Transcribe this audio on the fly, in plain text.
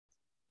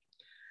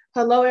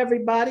Hello,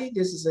 everybody.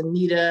 This is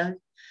Anita,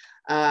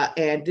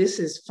 and this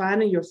is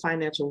Finding Your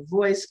Financial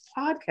Voice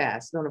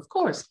podcast. And of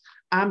course,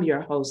 I'm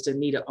your host,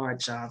 Anita R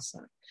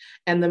Johnson.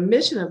 And the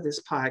mission of this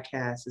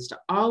podcast is to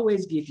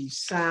always give you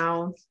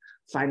sound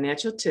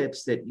financial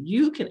tips that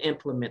you can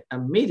implement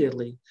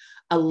immediately,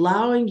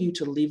 allowing you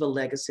to leave a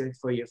legacy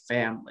for your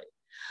family.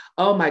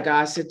 Oh my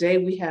gosh, today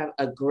we have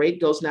a great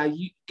ghost. Now,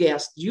 you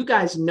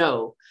guys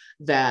know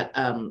that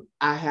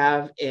I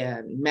have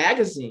a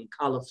magazine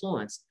called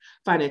Affluence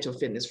Financial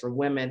Fitness for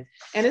Women,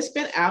 and it's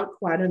been out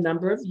quite a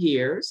number of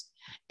years.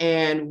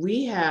 And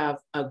we have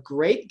a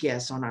great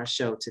guest on our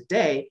show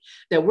today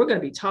that we're going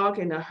to be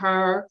talking to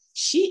her.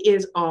 She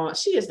is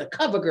the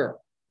cover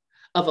girl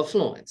of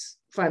Affluence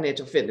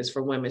Financial Fitness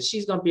for Women.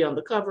 She's going to be on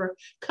the cover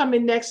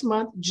coming next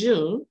month,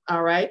 June.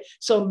 All right.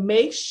 So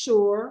make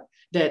sure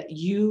that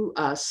you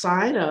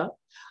sign up.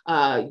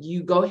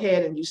 You go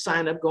ahead and you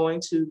sign up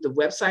going to the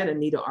website,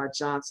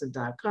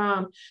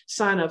 AnitaRJohnson.com.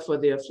 Sign up for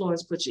the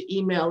Affluence, put your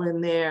email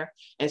in there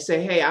and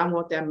say, hey, I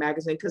want that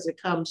magazine, because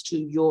it comes to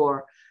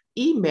your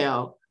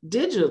email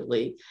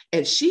digitally.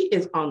 And she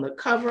is on the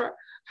cover.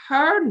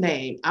 Her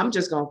name, I'm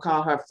just going to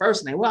call her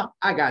first name. Well,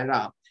 I got it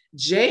all.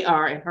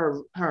 JR, and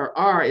her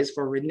R is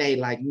for Renee,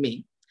 like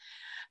me.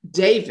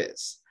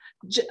 Davis.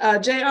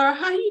 JR,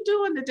 how you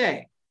doing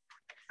today?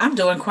 I'm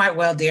doing quite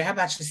well, dear. How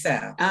about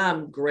yourself?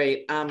 I'm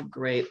great. I'm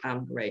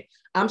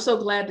so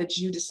glad that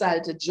you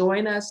decided to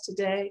join us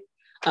today.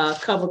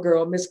 Cover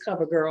girl, Miss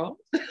Cover Girl.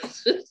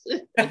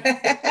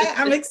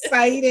 I'm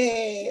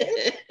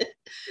excited.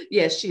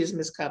 Yes, she is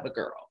Miss Cover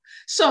Girl.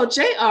 So,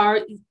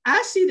 JR,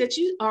 I see that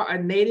you are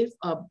a native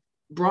of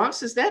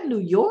Bronx. Is that New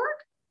York?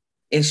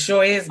 It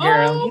sure is,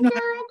 girl. Oh, you know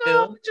girl,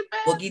 how to do.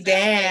 Boogie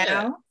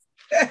down.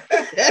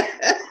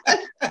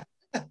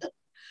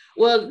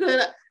 Well,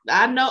 good.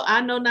 I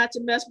know not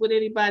to mess with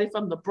anybody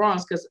from the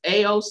Bronx, because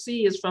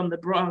AOC is from the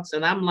Bronx,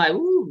 and I'm like,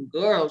 ooh,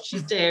 girl, she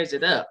tears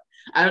it up.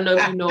 I don't know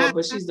if you know her,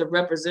 but she's the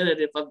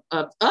representative of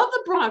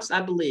the Bronx,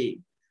 I believe.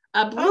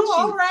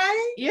 All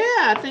right. Yeah,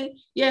 I think,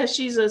 yeah,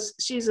 she's a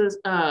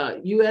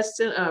U.S.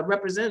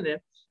 representative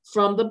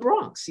from the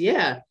Bronx.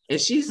 Yeah,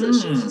 and she's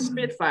a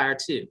Spitfire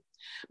too.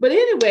 But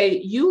anyway,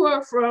 you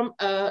are from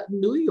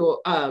New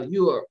York.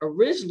 You are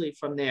originally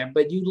from there,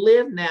 but you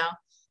live now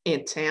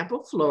in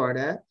Tampa,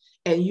 Florida.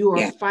 And you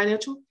are a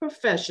financial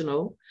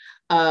professional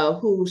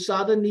who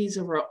saw the needs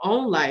of her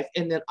own life,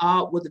 and then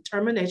all with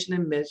determination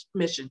and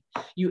mission.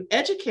 You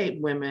educate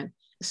women,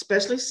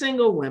 especially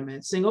single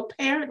women, single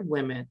parent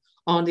women,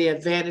 on the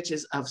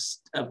advantages of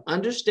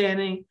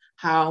understanding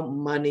how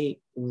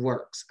money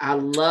works. I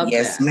love that.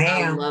 Yes,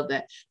 ma'am. I love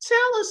that.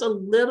 Tell us a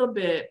little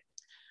bit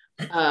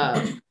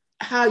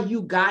how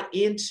you got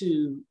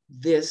into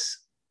this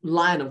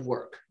line of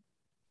work.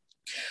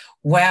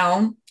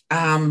 Well,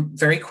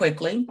 very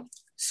quickly.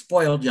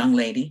 Spoiled young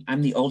lady.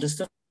 I'm the oldest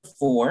of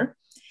four.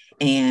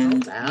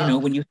 And,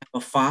 when you have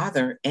a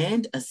father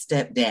and a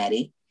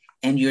stepdaddy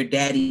and your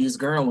daddy's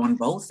girl on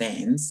both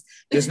ends,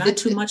 there's not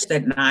too much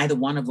that neither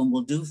one of them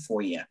will do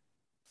for you.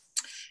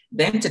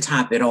 Then to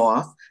top it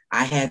off,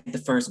 I had the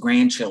first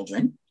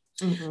grandchildren.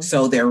 Mm-hmm.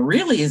 So there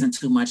really isn't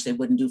too much they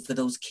wouldn't do for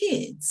those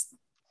kids.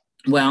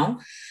 Well,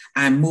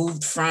 I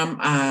moved from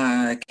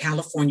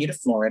California to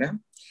Florida,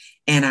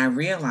 and I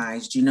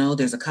realized,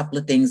 there's a couple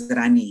of things that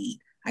I need.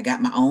 I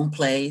got my own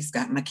place,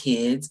 got my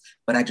kids,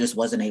 but I just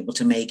wasn't able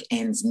to make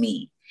ends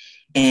meet.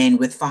 And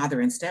with father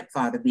and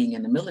stepfather being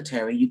in the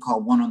military, you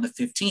call one on the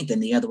 15th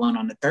and the other one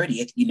on the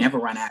 30th. You never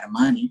run out of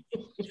money.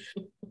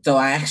 So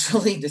I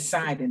actually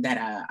decided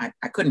that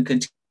I couldn't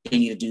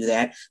continue to do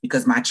that,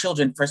 because my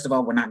children, first of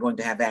all, were not going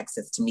to have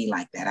access to me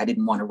like that. I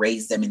didn't want to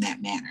raise them in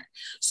that manner.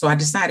 So I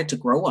decided to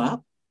grow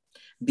up,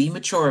 be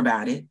mature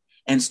about it,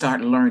 and start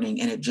learning.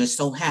 And it just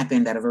so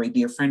happened that a very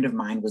dear friend of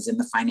mine was in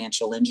the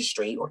financial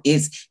industry,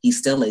 he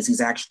still is.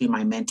 He's actually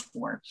my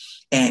mentor.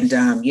 And,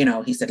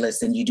 he said,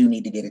 listen, you do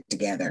need to get it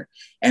together.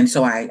 And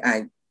so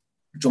I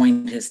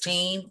joined his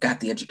team,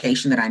 got the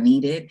education that I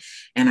needed.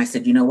 And I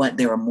said, you know what?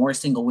 There are more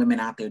single women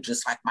out there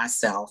just like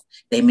myself.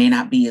 They may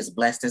not be as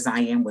blessed as I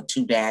am with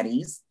two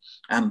daddies.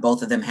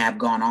 Both of them have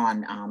gone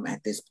on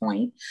at this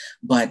point.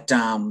 But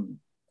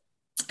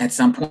at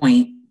some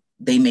point,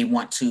 they may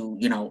want to,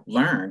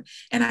 learn.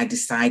 And I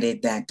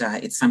decided that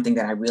it's something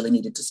that I really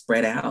needed to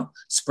spread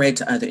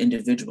to other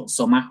individuals.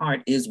 So my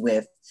heart is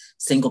with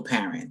single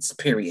parents,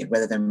 period,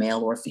 whether they're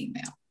male or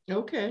female.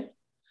 Okay.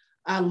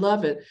 I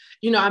love it.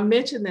 I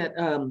mentioned that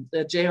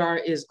the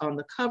JR is on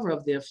the cover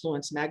of the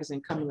Affluence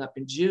magazine coming up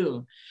in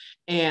June.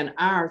 And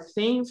our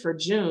theme for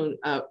June,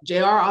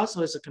 JR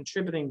also is a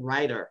contributing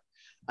writer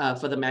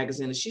for the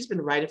magazine. And she's been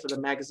writing for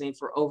the magazine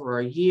for over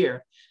a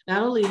year.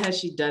 Not only has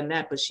she done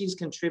that, but she's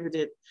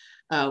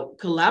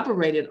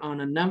collaborated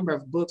on a number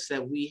of books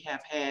that we have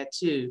had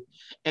too.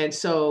 And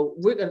so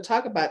we're going to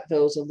talk about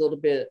those a little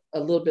bit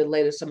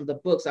later. Some of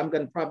the books I'm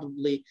going to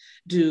probably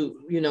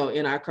do,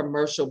 in our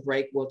commercial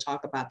break, we'll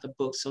talk about the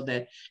books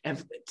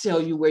and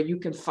tell you where you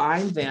can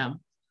find them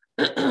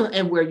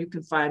and where you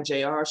can find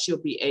JR. She'll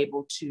be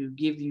able to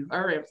give you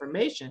her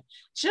information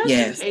just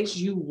in case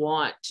you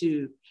want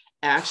to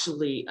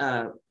actually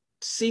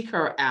seek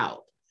her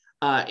out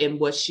in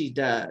what she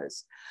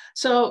does.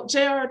 So,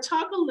 JR,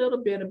 talk a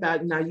little bit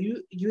about, now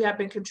you have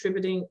been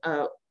contributing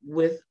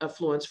with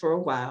Affluence for a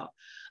while.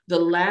 The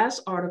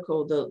last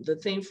article, the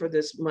theme for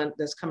this month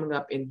that's coming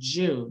up in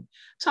June,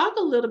 talk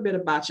a little bit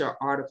about your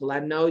article. I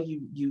know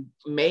you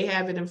may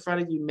have it in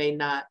front of you, may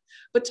not,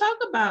 but talk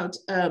about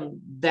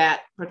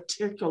that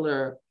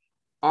particular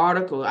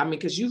article. I mean,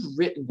 because you've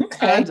written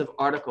tons of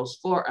articles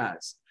for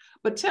us,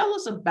 but tell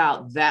us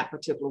about that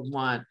particular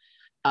one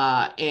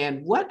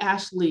and what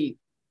actually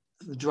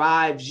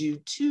drives you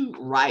to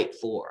write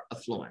for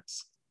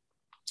Affluence.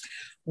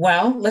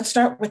 Well, let's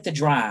start with the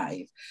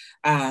drive.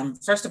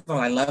 First of all,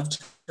 I love to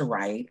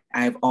write.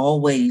 I've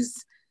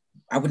always,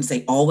 I wouldn't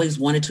say always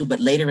wanted to, but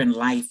later in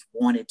life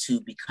wanted to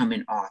become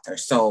an author.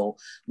 So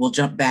we'll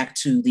jump back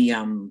to the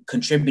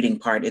contributing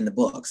part in the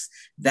books.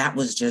 That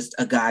was just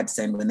a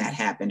godsend when that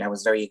happened. I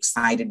was very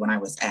excited when I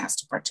was asked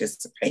to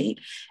participate.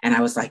 And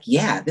I was like,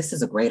 yeah, this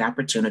is a great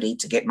opportunity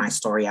to get my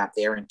story out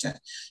there and to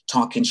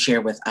talk and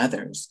share with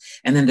others.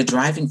 And then the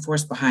driving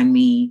force behind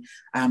me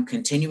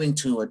continuing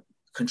to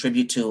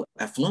contribute to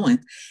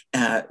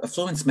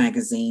Affluence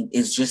magazine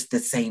is just the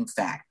same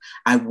fact.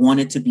 I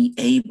wanted to be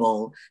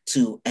able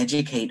to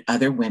educate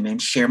other women,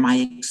 share my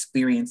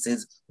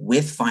experiences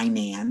with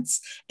finance,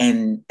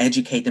 and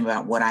educate them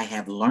about what I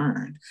have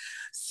learned.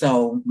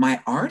 So my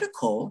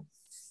article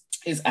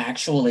is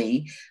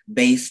actually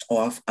based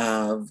off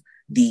of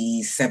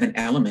the 7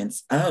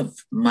 elements of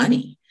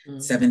money,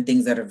 7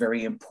 things that are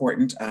very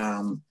important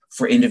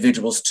for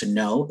individuals to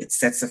know. It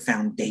sets a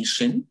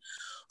foundation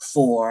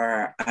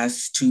for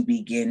us to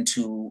begin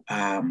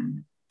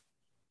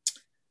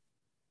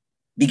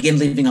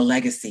leaving a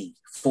legacy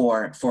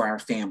for our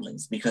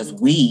families, because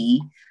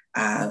we,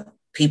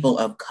 people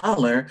of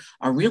color,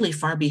 are really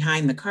far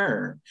behind the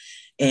curve.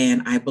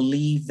 And I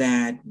believe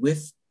that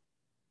with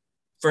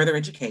further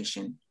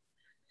education,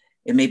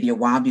 it may be a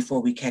while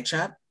before we catch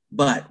up,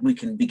 but we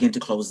can begin to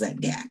close that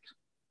gap.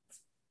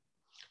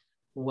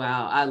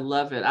 Wow, I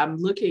love it. I'm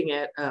looking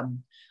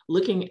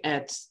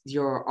at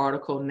your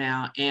article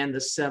now and the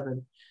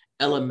 7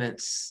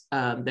 elements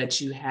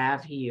that you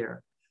have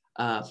here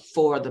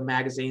for the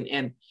magazine.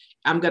 And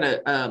I'm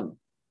gonna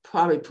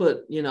probably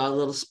put a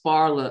little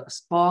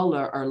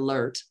spoiler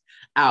alert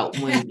out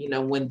when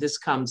when this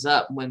comes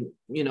up, when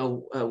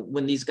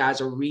when these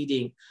guys are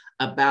reading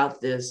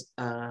about this,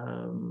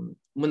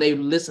 when they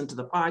listen to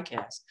the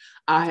podcast.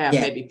 I have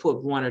maybe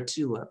put 1 or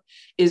 2 up.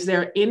 Is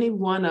there any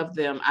one of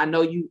them? I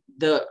know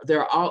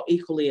they're all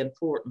equally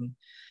important.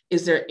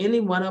 Is there any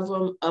one of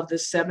them, of the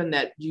 7,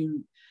 that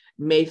you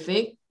may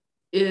think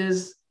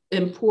is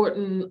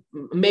important,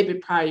 maybe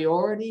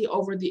priority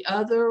over the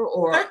other,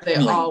 or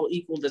Certainly. they're all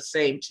equal the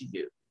same to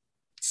you?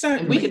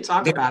 Certainly. And we can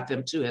talk about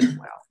them too as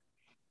well.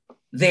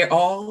 They're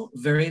all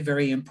very,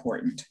 very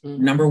important.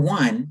 Number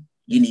 1,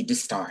 you need to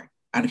start.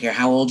 I don't care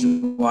how old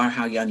you are,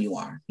 how young you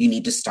are, you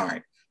need to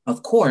start.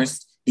 Of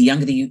course, the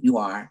younger you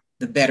are,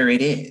 the better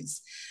it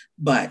is.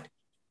 But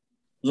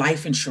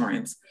life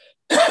insurance,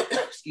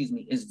 excuse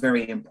me, is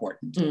very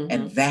important.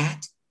 And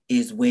that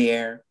is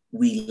where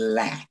we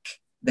lack.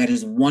 That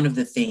is one of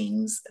the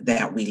things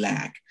that we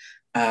lack.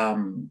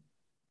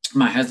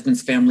 My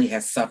husband's family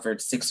has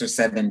suffered 6 or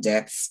 7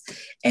 deaths,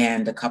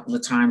 and a couple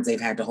of times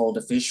they've had to hold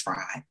a fish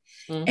fry.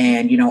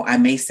 And, I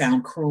may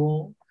sound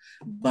cruel,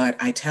 but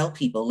I tell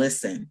people,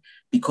 listen,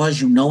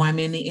 because I'm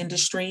in the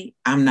industry,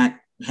 I'm not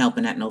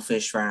helping at no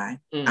fish fry.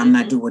 I'm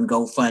not doing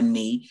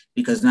GoFundMe,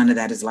 because none of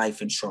that is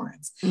life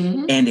insurance.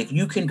 And if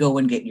you can go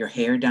and get your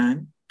hair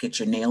done, get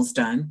your nails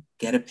done,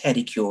 get a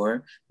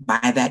pedicure,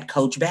 buy that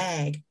Coach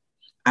bag,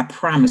 I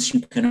promise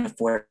you can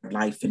afford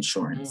life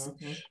insurance.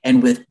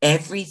 And with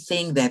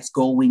everything that's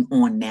going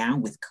on now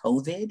with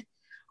COVID,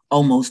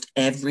 almost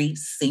every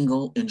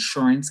single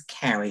insurance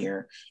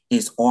carrier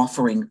is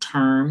offering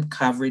term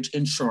coverage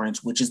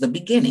insurance, which is the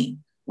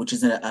beginning, which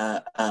is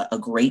a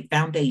great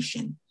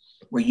foundation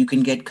where you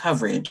can get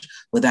coverage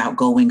without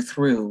going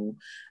through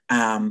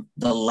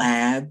the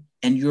lab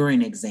and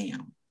urine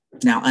exam.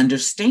 Now,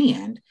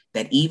 understand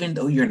that even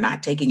though you're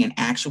not taking an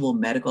actual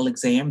medical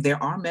exam,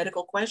 there are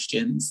medical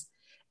questions,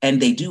 and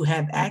they do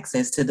have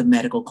access to the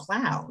medical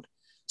cloud.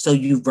 So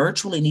you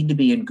virtually need to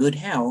be in good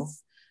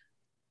health,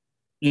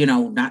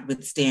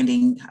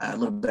 notwithstanding a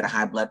little bit of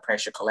high blood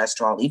pressure,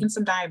 cholesterol, even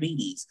some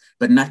diabetes,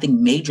 but nothing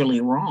majorly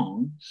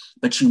wrong.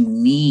 But you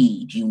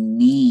need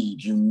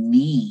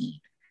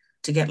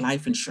to get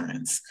life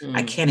insurance.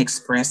 I can't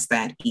express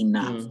that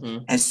enough.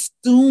 As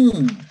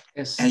soon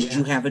as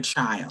you have a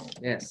child,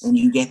 when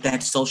you get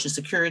that Social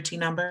Security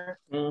number,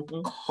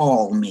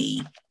 call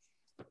me.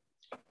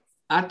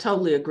 I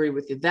totally agree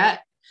with you.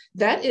 That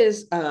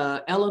is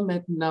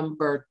element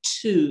number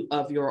 2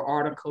 of your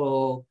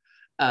article,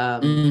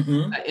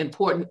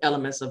 important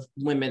elements of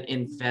women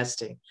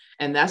investing.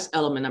 And that's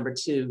element number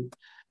 2,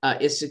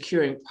 is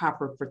securing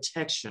proper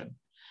protection.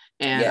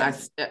 And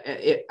Yes.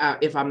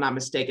 if I'm not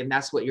mistaken,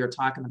 that's what you're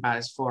talking about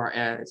as far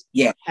as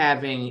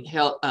having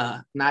health,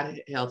 not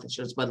health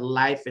insurance, but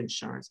life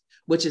insurance,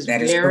 which is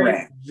that is very,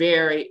 correct.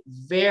 very,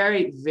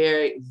 very,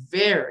 very,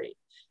 very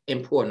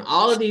important.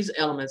 All of these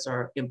elements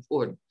are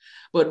important.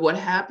 But what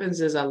happens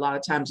is a lot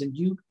of times, and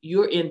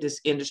you're in this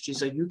industry,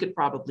 so you could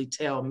probably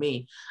tell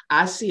me,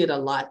 I see it a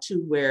lot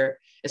too, where,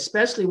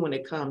 especially when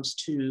it comes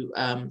to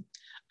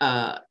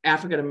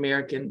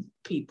African-American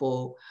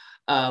people,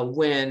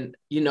 when,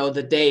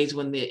 the days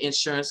when the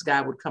insurance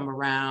guy would come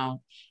around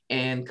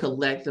and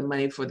collect the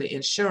money for the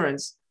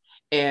insurance,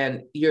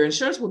 and your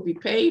insurance would be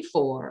paid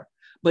for,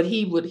 but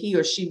he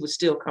or she would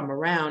still come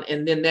around,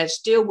 and then that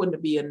still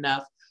wouldn't be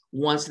enough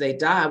once they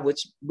die,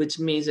 which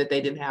means that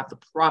they didn't have the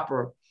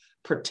proper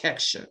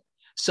protection.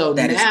 So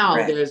that now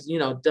there's,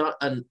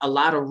 a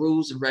lot of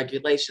rules and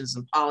regulations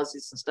and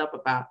policies and stuff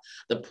about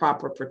the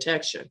proper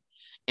protection.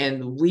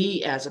 And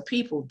we as a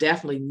people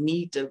definitely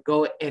need to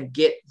go and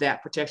get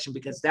that protection,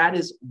 because that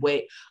is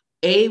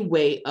a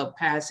way of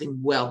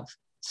passing wealth,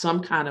 some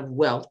kind of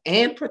wealth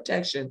and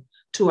protection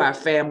to our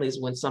families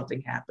when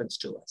something happens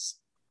to us.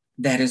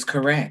 That is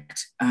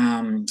correct.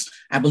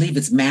 I believe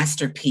it's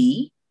Master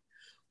P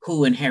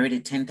who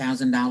inherited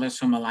 $10,000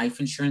 from a life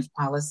insurance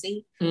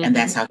policy. Mm-hmm. And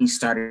that's how he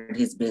started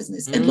his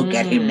business. And look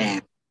at him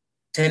now,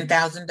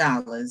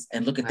 $10,000.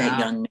 And look at that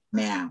young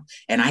man now.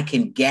 And I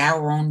can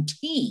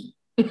guarantee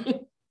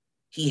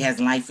he has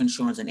life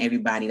insurance on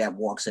everybody that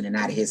walks in and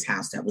out of his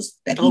house that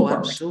he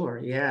worked. I'm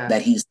sure, yeah.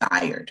 That he's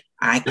hired.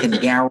 I can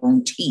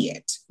guarantee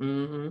it.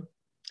 Mm-hmm.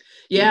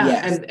 Yeah,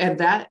 yes. and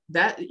that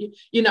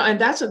and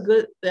that's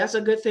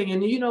a good thing.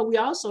 And we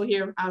also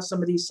hear how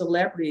some of these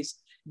celebrities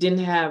didn't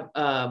have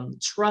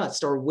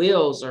trust or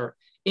wills or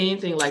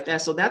anything like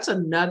that. So that's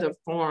another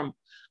form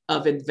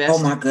of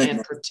investment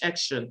and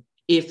protection.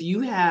 If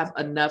you have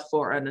enough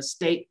for an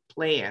estate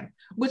plan,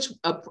 which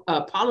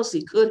a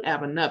policy could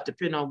have enough,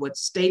 depending on what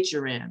state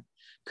you're in,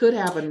 could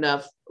have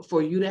enough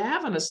for you to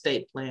have an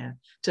estate plan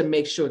to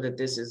make sure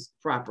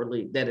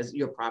that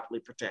you're properly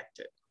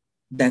protected.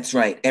 That's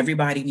right.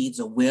 Everybody needs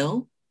a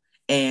will.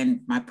 And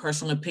my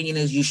personal opinion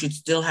is you should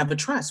still have a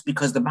trust,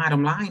 because the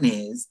bottom line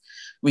is,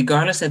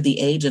 regardless of the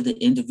age of the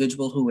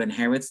individual who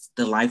inherits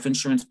the life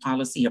insurance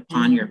policy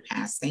upon your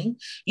passing,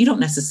 you don't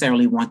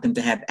necessarily want them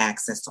to have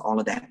access to all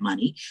of that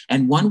money.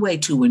 And one way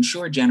to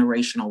ensure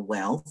generational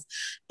wealth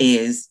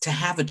is to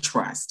have a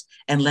trust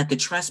and let the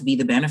trust be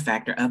the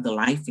benefactor of the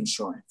life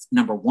insurance.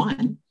 Number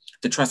one,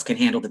 the trust can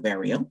handle the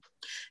burial.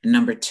 And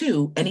number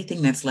two,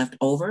 anything that's left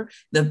over,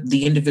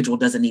 the individual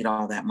doesn't need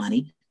all that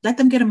money. Let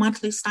them get a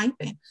monthly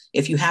stipend.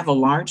 If you have a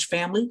large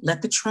family,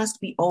 let the trust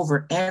be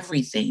over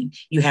everything.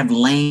 You have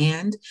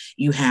land,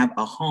 you have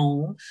a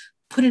home,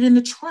 put it in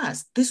the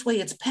trust. This way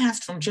it's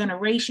passed from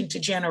generation to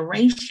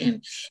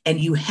generation,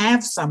 and you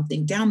have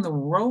something down the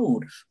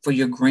road for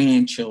your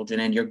grandchildren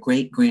and your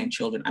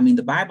great-grandchildren. I mean,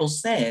 the Bible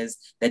says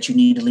that you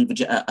need to leave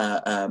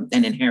an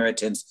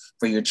inheritance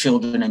for your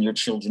children and your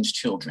children's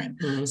children.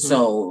 Mm-hmm.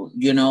 So,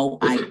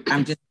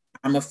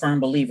 I'm a firm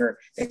believer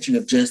that you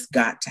have just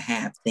got to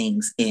have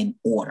things in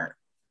order.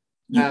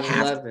 I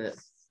love it.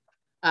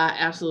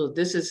 Absolutely.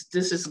 This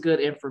is good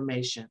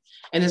information.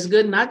 And it's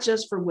good not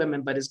just for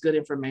women, but it's good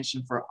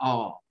information for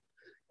all.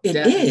 It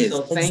is.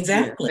 So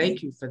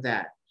thank you for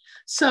that.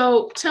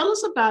 So tell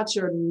us about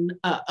your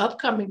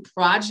upcoming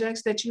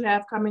projects that you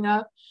have coming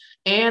up,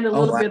 and a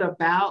little bit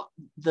about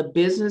the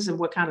business and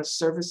what kind of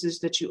services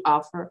that you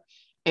offer.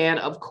 And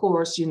of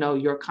course,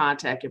 your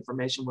contact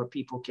information where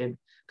people can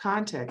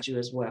contact you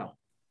as well.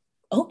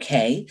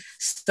 Okay.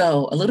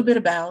 So a little bit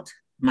about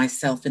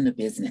myself in the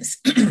business.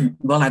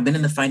 Well, I've been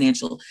in the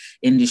financial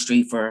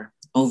industry for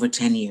over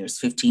 10 years,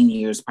 15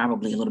 years,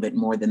 probably a little bit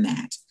more than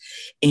that.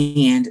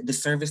 And the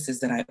services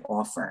that I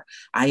offer,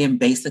 I am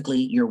basically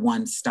your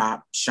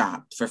one-stop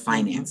shop for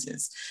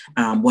finances.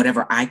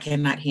 Whatever I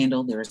cannot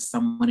handle, there is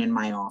someone in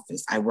my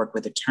office. I work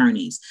with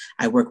attorneys.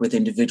 I work with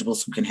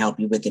individuals who can help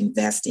you with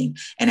investing.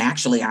 And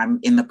actually,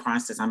 I'm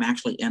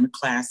actually in a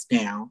class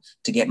now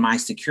to get my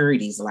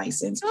securities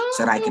license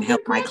so that I can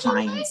help my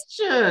clients.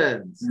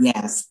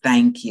 Yes,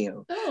 thank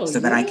you.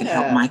 That I can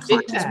help my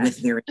clients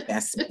with their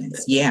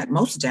investments. Yeah,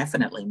 most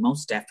definitely.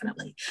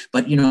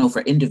 But,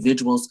 for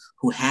individuals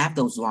who have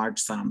those large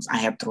sums, I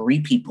have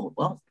 3 people.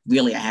 Well,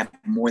 really, I have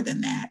more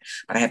than that.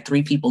 But I have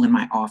 3 people in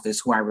my office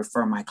who I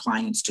refer my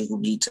clients to who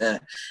need to,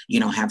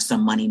 have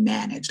some money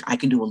managed. I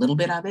can do a little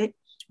bit of it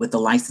with the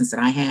license that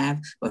I have,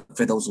 but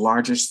for those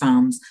larger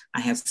sums, I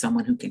have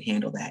someone who can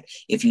handle that.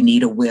 If you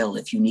need a will,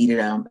 if you needed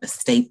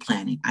estate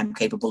planning, I'm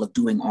capable of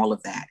doing all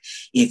of that.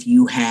 If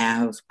you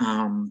have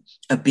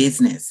a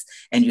business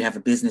and you have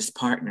a business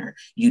partner,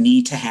 you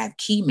need to have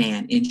key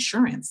man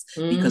insurance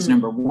because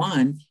number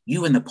one,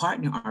 you and the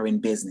partner are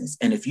in business.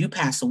 And if you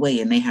pass away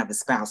and they have a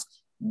spouse,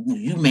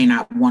 you may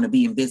not want to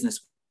be in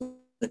business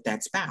with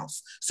that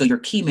spouse. So your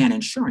key man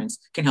insurance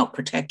can help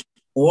protect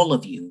all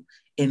of you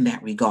in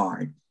that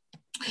regard.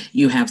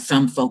 You have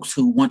some folks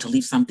who want to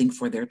leave something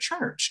for their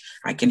church.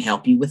 I can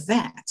help you with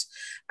that.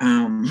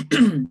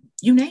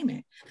 You name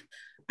it.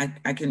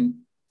 I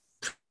can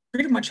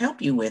pretty much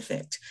help you with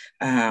it.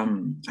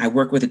 I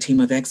work with a team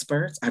of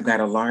experts. I've got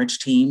a large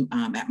team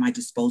at my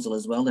disposal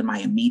as well in my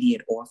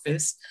immediate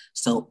office.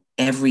 So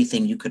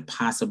everything you could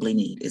possibly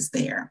need is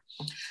there.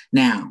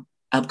 Now,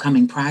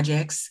 upcoming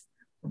projects.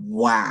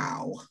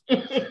 Wow.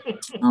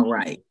 All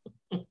right.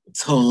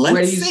 So let's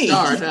Where do you see.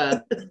 start,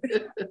 huh?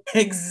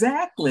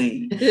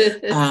 Exactly.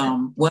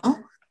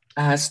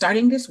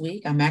 Starting this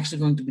week, I'm actually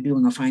going to be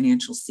doing a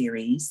financial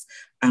series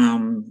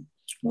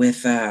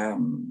with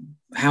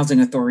Housing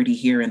Authority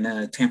here in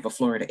the Tampa,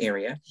 Florida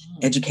area,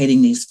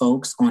 educating these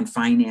folks on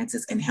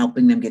finances and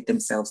helping them get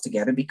themselves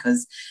together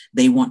because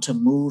they want to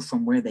move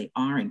from where they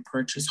are and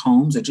purchase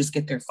homes or just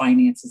get their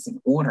finances in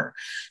order.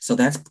 So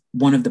that's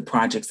one of the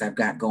projects I've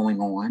got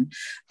going on.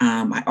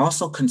 I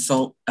also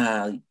consult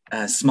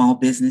small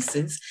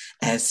businesses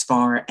as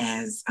far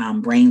as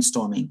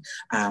brainstorming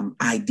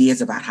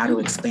ideas about how to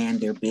expand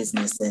their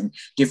business and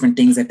different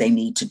things that they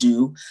need to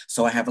do.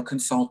 So I have a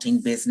consulting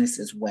business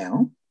as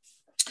well.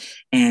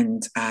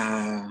 And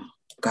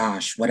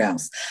what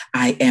else?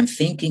 I am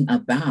thinking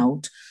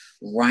about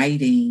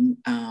writing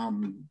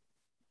a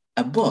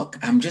book.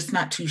 I'm just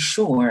not too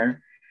sure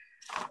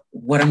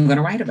what I'm going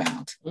to write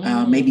about.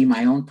 Maybe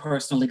my own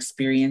personal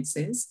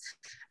experiences.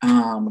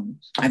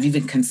 I've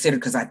even considered,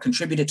 because I've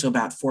contributed to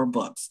about 4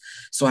 books.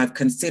 So I've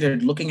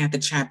considered looking at the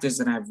chapters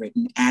that I've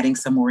written, adding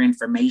some more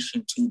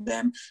information to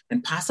them,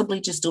 and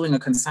possibly just doing a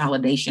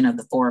consolidation of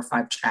the 4 or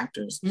 5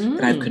 chapters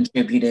that I've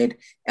contributed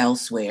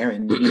elsewhere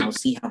and,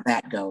 see how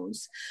that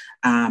goes.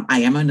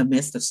 I am in the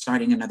midst of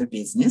starting another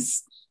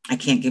business. I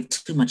can't give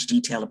too much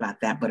detail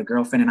about that, but a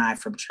girlfriend and I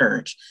from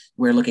church,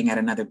 we're looking at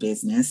another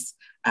business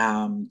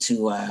to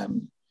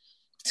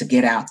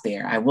get out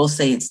there. I will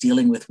say it's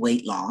dealing with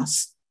weight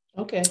loss.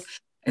 Okay.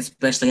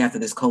 Especially after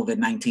this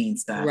COVID-19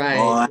 stuff.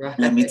 Right.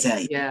 Let me tell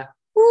you. Yeah.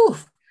 Woo.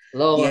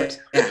 Lord.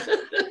 Yeah.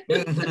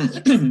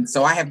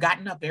 So I have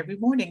gotten up every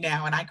morning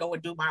now and I go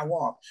and do my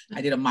walk.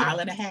 I did 1.5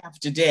 miles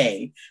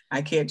today.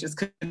 I can't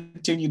just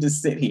continue to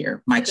sit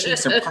here. My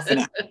cheeks are puffing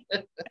out.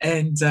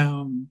 And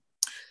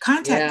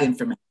contact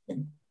information.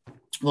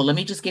 Well, let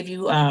me just give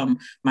you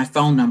my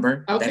phone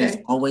number. Okay. That is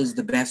always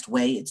the best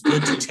way. It's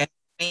good to text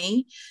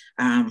me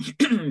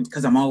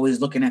because I'm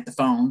always looking at the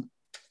phone.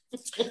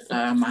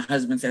 My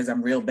husband says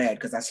I'm real bad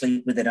because I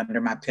sleep with it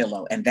under my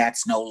pillow, and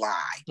that's no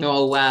lie.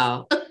 Oh,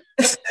 wow.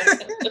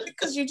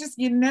 Because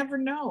you never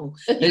know.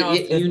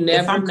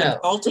 If I'm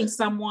consulting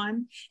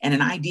someone and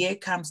an idea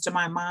comes to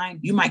my mind,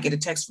 you might get a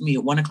text from me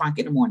at 1:00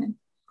 in the morning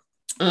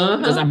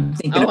because I'm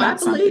thinking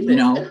about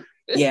something,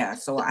 Yeah.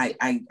 So I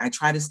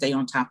try to stay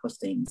on top of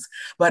things.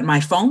 But my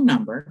phone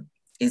number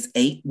is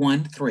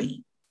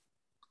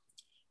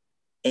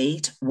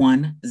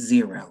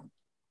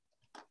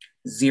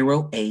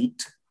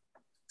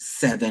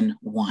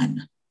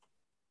 813-810-0871.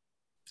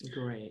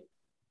 Great.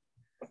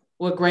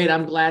 Well, great.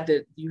 I'm glad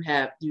that you've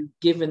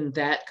given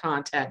that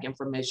contact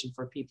information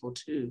for people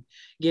to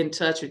get in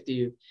touch with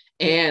you.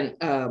 And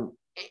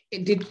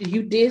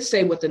you did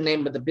say what the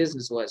name of the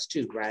business was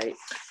too, right?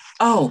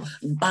 Oh,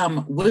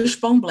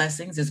 Wishbone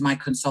Blessings is my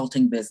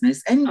consulting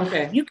business. And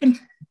you can,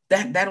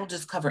 that'll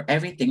just cover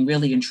everything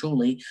really and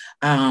truly.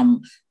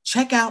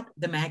 Check out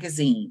the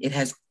magazine. It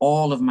has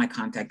all of my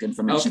contact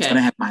information. It's going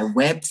to have my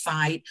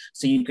website.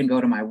 So you can go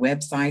to my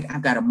website.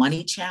 I've got a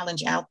money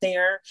challenge out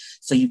there.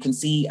 So you can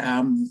see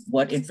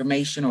what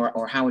information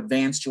or how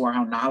advanced you are,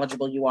 how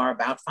knowledgeable you are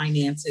about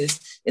finances.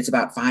 It's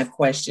about 5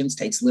 questions,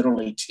 takes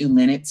literally 2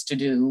 minutes to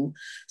do.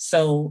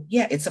 So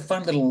yeah, it's a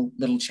fun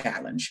little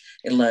challenge.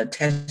 It'll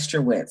test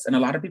your wits. And a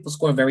lot of people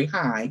score very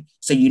high.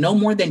 So you know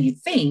more than you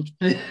think.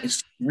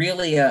 It's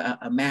really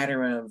a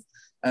matter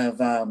of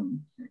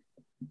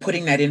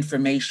putting that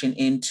information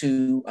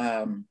into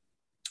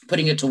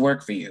putting it to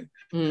work for you.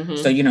 Mm-hmm.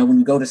 So, when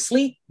you go to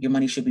sleep, your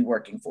money should be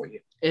working for you.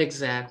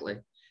 Exactly.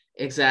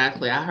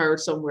 I heard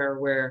somewhere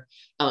where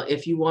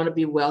if you want to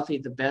be wealthy,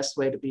 the best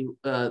way to be,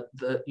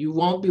 you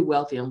won't be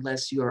wealthy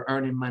unless you are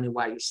earning money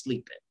while you're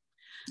sleeping.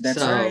 That's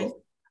right.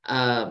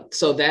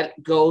 So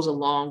that goes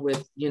along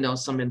with,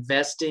 some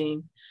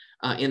investing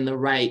in the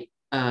right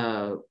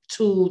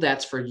tool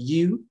that's for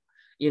you,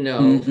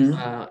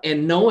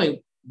 and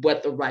knowing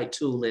what the right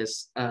tool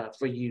is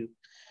for you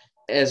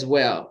as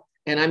well.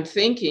 And I'm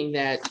thinking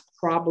that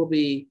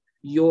probably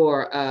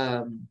your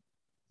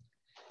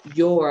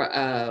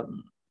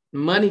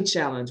money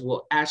challenge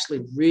will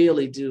actually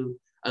really do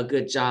a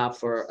good job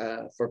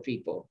for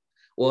people.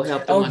 Will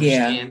help them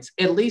understand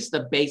at least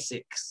the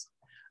basics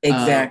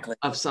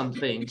of some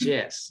things.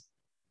 Yes.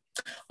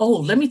 Oh,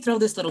 let me throw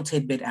this little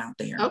tidbit out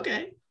there.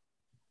 Okay.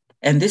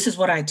 And this is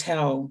what I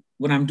tell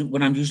when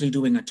I'm usually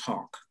doing a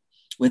talk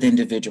with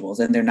individuals,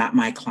 and they're not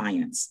my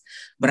clients,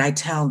 but I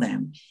tell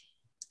them,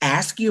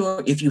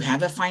 if you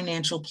have a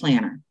financial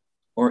planner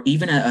or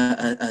even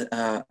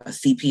a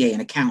CPA, an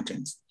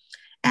accountant,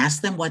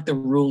 ask them what the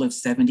rule of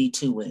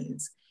 72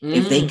 is.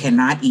 If they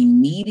cannot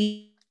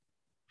immediately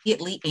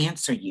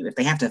answer you, if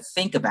they have to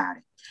think about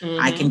it,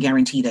 I can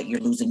guarantee that you're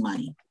losing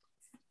money.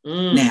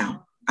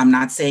 Now, I'm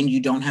not saying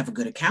you don't have a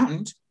good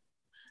accountant.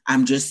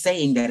 I'm just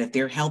saying that if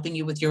they're helping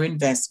you with your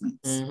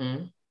investments,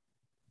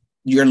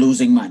 you're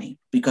losing money,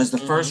 because the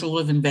first rule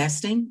of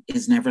investing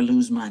is never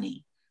lose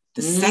money.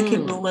 The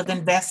second rule of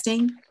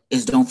investing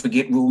is don't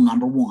forget rule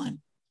number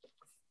 1.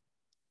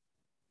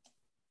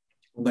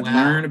 But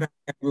learn about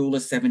that rule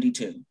of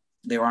 72.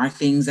 There are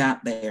things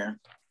out there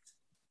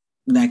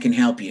that can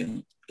help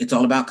you. It's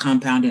all about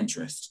compound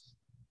interest.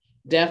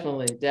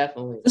 Definitely.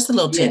 Just a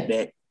little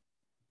tidbit.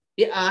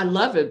 Yeah, I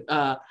love it.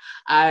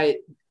 I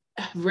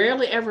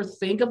rarely ever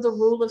think of the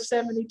rule of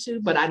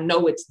 72, but I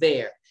know it's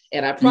there.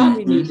 And I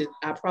probably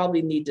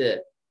need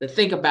to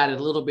think about it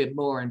a little bit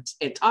more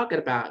and talk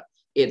about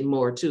it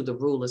more too, the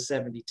rule of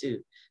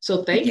 72.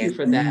 So thank you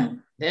for that.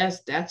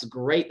 That's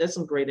great. That's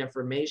some great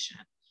information.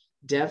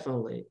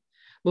 Definitely.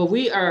 But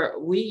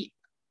we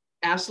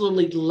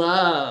absolutely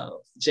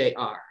love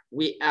JR.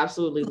 We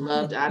absolutely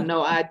loved. I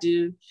know I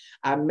do.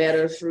 I met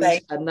her through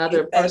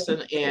another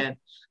person, and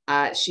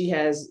she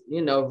has,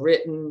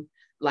 written,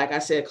 like I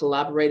said,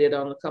 collaborated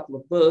on a couple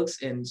of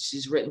books, and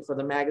she's written for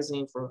the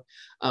magazine for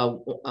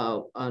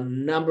a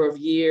number of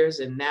years,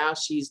 and now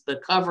she's the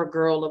cover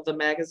girl of the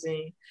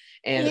magazine,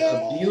 and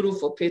a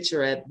beautiful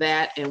picture at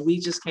that. And we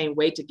just can't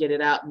wait to get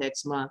it out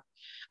next month.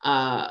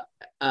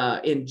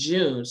 In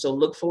June. So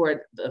look for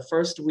it the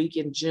first week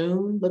in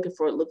June. Look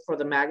for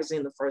the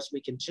magazine the first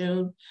week in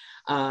June.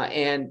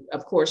 And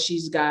of course,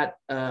 she's got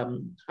her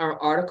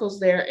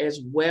articles there, as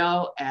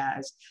well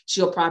as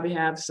she'll probably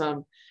have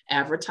some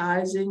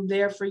advertising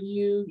there for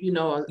you,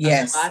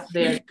 a spot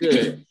there.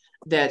 Good.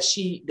 that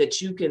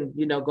you can,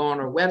 go on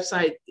her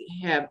website,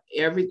 have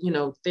every,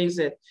 things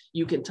that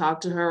you can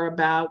talk to her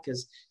about,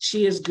 because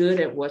she is good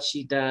at what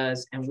she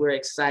does, and we're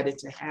excited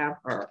to have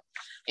her.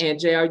 And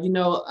JR,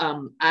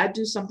 I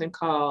do something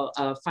called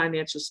a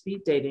financial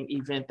speed dating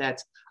event.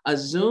 That's a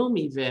Zoom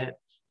event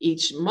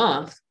each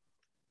month.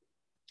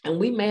 And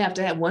we may have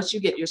to have, once you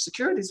get your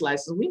securities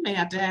license, we may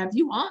have to have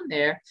you on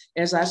there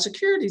as our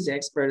securities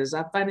expert, as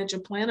our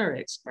financial planner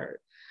expert.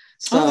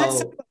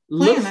 So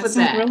look for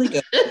that. Really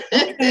good.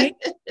 Okay.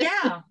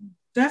 Yeah,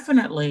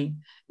 definitely.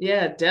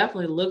 Yeah,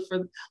 definitely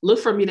look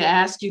for me to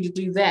ask you to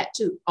do that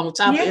too, on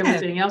top of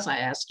everything else I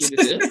ask you to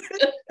do.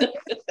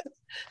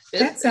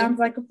 That sounds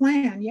like a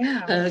plan.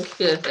 Yeah.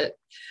 Good.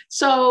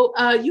 So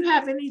you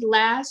have any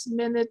last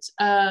minute,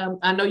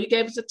 I know you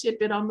gave us a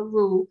tidbit on the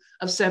rule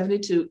of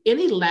 72.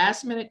 Any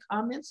last minute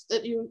comments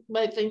that you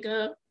might think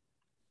of?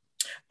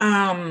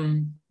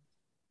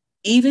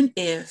 Even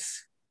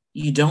if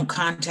you don't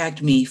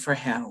contact me for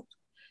help,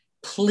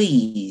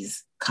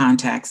 please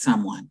contact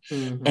someone.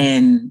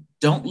 And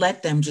don't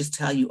let them just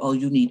tell you, oh,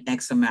 you need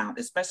X amount,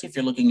 especially if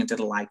you're looking into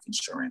the life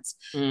insurance.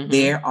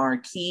 There are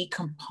key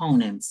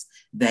components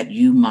that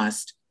you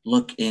must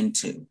look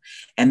into.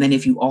 And then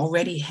if you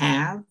already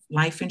have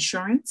life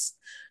insurance,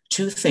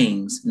 2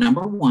 things.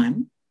 Number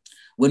 1,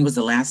 when was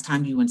the last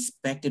time you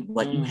inspected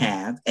what you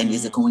have? And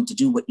is it going to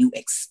do what you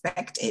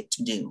expect it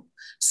to do?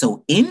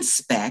 So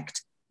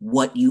inspect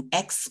what you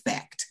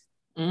expect.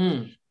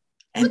 And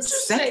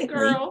secondly,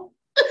 girl?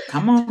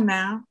 Come on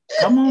now.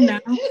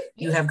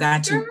 You have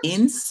got to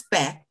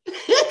inspect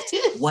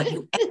what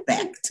you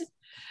expect.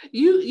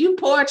 You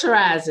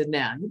poetryze it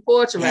now. You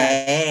poetryze.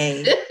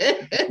 Hey,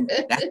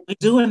 that's what we're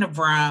doing, the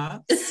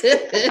Bronx.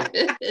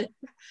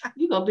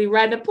 You're going to be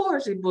writing a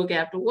poetry book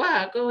after a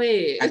while. Go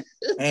ahead.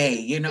 Hey,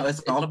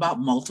 it's all about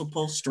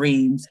multiple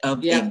streams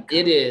of income.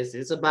 It is.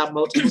 It's about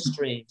multiple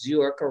streams.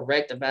 You are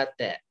correct about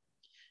that.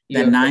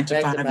 That 9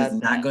 to 5 is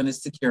not going to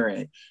secure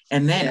it.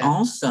 And then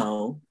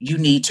also, you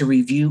need to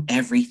review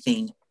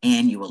everything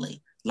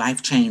annually.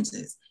 Life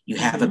changes. You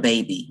have a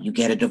baby, you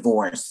get a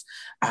divorce,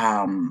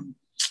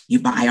 you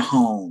buy a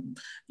home,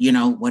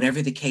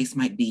 whatever the case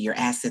might be, your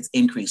assets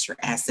increase, your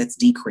assets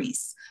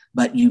decrease,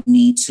 but you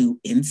need to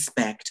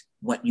inspect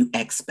what you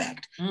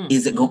expect.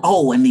 Is it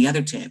and the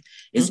other tip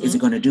is it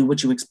going to do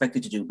what you expect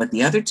it to do? But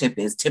the other tip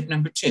is tip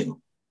number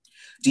 2.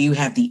 Do you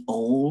have the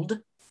old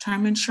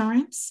term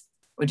insurance?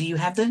 Or do you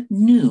have the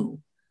new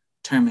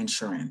term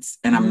insurance?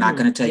 And I'm not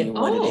going to tell you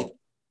what it is.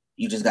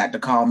 You just got to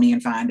call me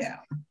and find out.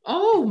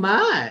 Oh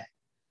my!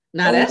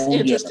 Now that's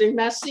interesting.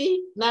 Now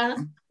see, now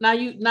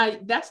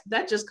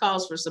that just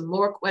calls for some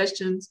more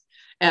questions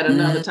at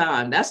another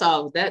time. That's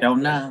all. That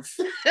don't know.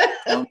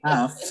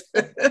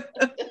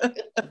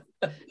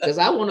 Because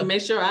I want to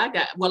make sure I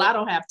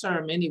don't have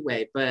term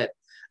anyway, but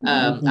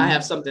I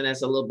have something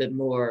that's a little bit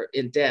more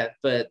in depth.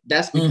 But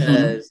that's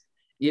because.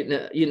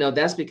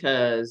 That's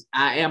because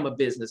I am a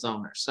business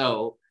owner.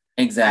 So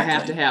exactly. I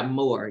have to have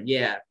more.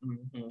 Yeah.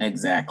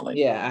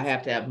 Exactly. Yeah, I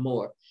have to have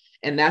more.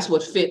 And that's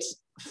what fits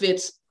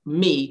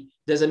me.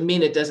 Doesn't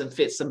mean it doesn't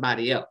fit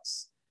somebody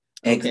else.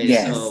 Okay.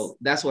 Yes. So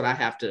that's what I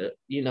have to,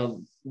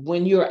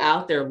 when you're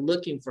out there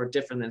looking for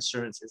different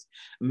insurances,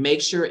 make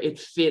sure it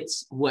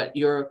fits what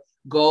your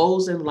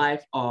goals in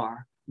life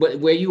are,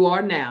 where you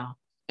are now,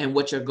 and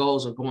what your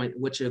goals are going,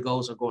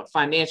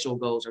 financial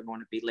goals are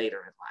going to be later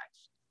in life.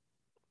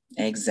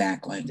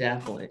 Exactly.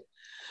 Definitely.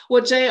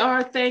 Well,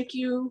 JR, thank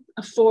you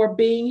for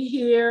being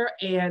here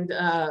and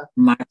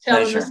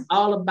telling us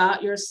all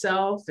about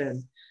yourself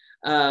and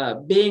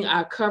being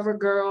our cover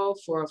girl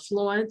for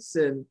Affluence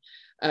and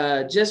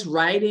just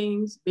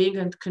writings, being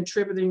a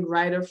contributing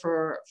writer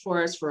for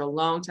us for a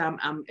long time.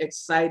 I'm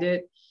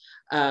excited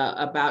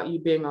about you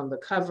being on the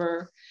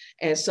cover.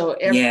 And so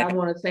I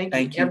want to thank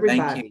you,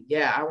 everybody.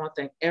 Yeah, I want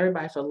to thank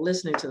everybody for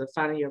listening to the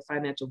Finding Your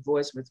Financial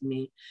Voice with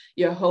me,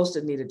 your host,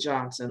 Anita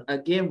Johnson.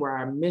 Again, where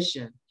our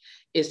mission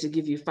is to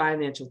give you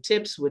financial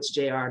tips, which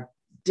JR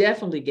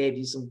definitely gave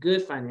you some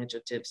good financial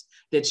tips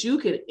that you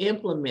can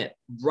implement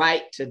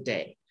right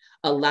today,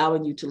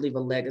 allowing you to leave a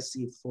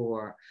legacy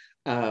for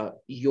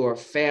your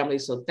family.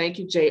 So thank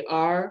you,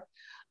 JR.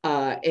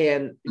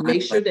 And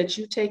make sure that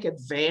you take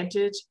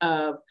advantage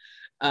of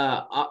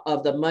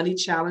the money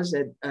challenge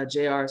that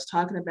JR is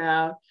talking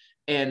about,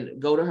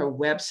 and go to her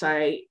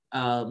website,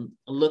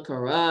 look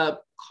her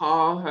up,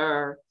 call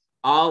her,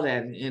 all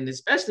that. And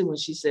especially when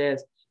she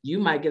says you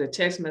might get a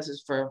text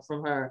message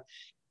from her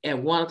at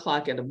 1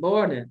 o'clock in the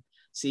morning.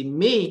 See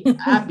me,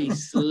 I be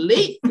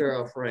sleep,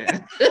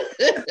 girlfriend.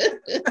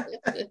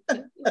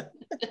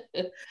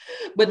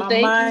 But my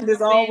thank mind you is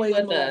for always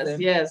being with moving. us.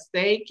 Yes,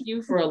 thank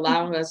you for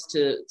allowing us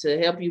to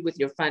help you with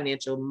your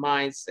financial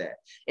mindset.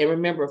 And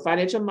remember,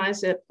 financial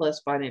mindset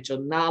plus financial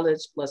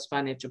knowledge plus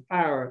financial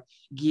power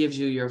gives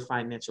you your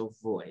financial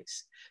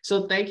voice.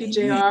 So thank you,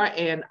 JR.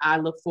 And I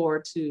look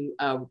forward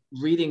to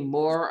reading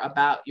more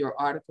about your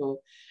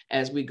article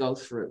as we go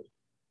through.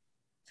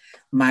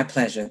 My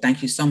pleasure.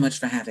 Thank you so much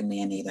for having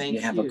me, Anita. You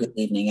have a good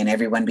evening, and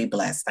everyone be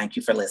blessed. Thank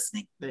you for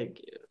listening. Thank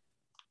you.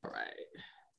 All right.